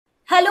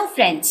Hello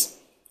friends.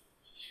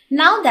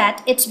 Now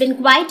that it's been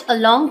quite a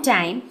long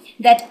time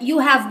that you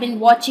have been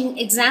watching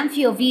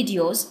ExamFear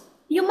videos,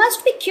 you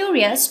must be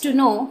curious to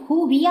know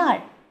who we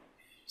are.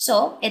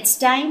 So it's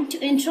time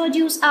to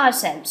introduce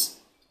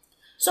ourselves.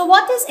 So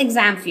what is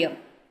ExamFear?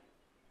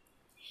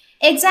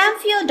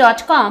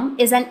 ExamFear.com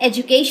is an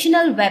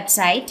educational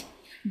website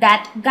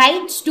that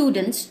guides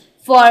students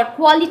for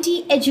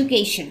quality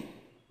education.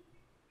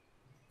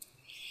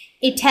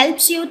 It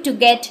helps you to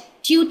get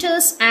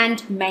tutors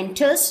and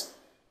mentors,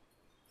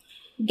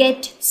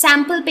 get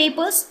sample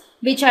papers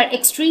which are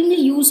extremely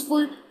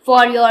useful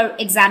for your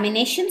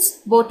examinations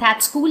both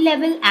at school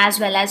level as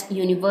well as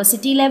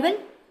university level,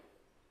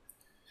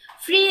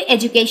 free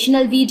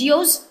educational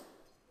videos,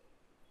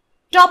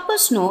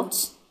 toppers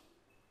notes,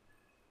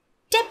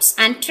 tips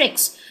and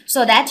tricks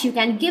so that you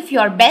can give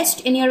your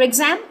best in your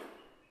exam,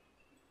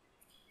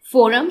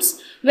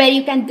 forums where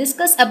you can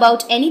discuss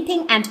about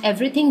anything and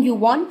everything you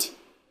want,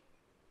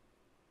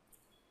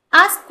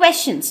 ask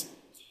questions.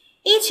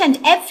 Each and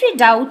every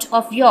doubt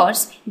of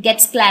yours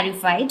gets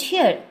clarified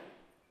here.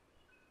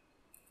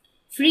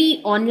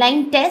 Free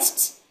online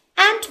tests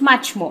and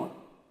much more.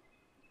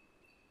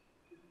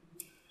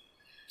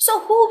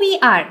 So who we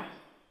are?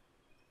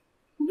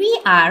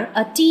 We are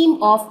a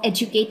team of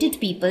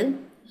educated people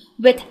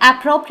with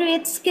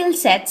appropriate skill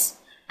sets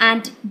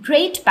and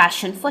great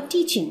passion for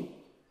teaching.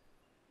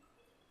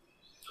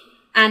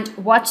 And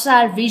what's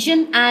our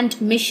vision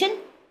and mission?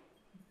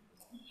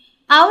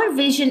 Our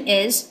vision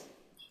is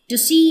to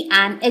see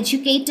an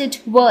educated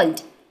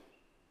world,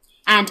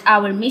 and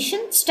our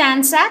mission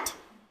stands at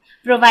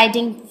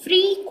providing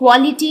free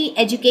quality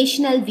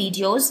educational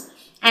videos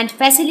and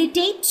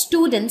facilitate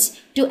students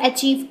to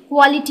achieve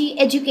quality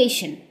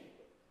education.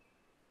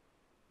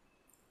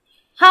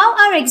 How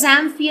are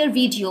ExamFear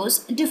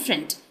videos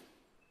different?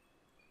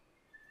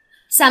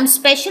 Some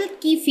special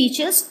key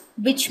features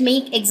which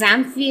make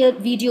ExamFear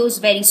videos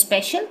very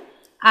special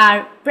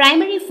are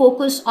primary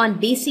focus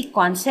on basic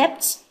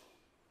concepts.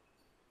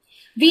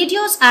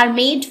 Videos are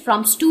made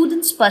from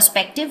students'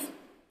 perspective.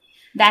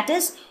 That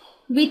is,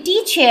 we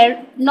teach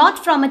here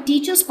not from a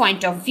teacher's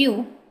point of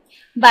view,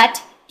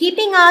 but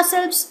keeping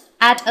ourselves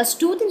at a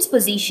student's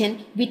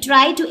position, we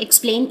try to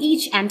explain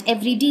each and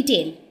every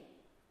detail.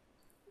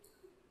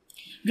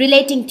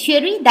 Relating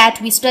theory that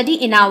we study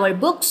in our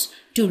books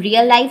to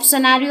real-life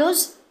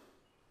scenarios.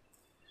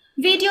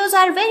 Videos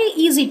are very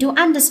easy to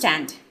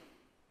understand.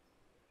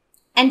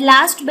 And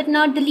last but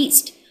not the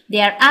least,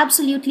 they are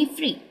absolutely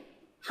free.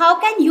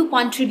 How can you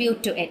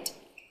contribute to it?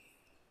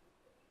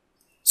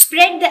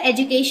 Spread the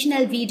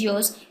educational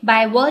videos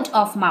by word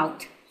of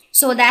mouth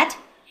so that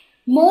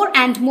more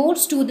and more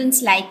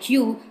students like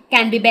you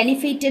can be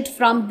benefited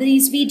from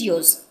these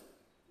videos.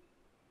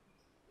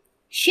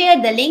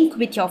 Share the link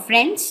with your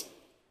friends.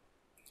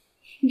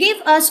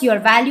 Give us your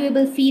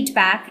valuable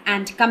feedback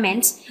and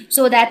comments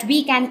so that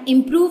we can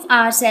improve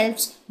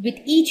ourselves with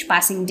each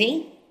passing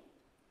day.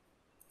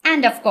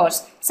 And of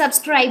course,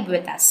 subscribe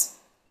with us.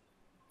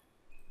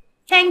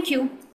 Thank you.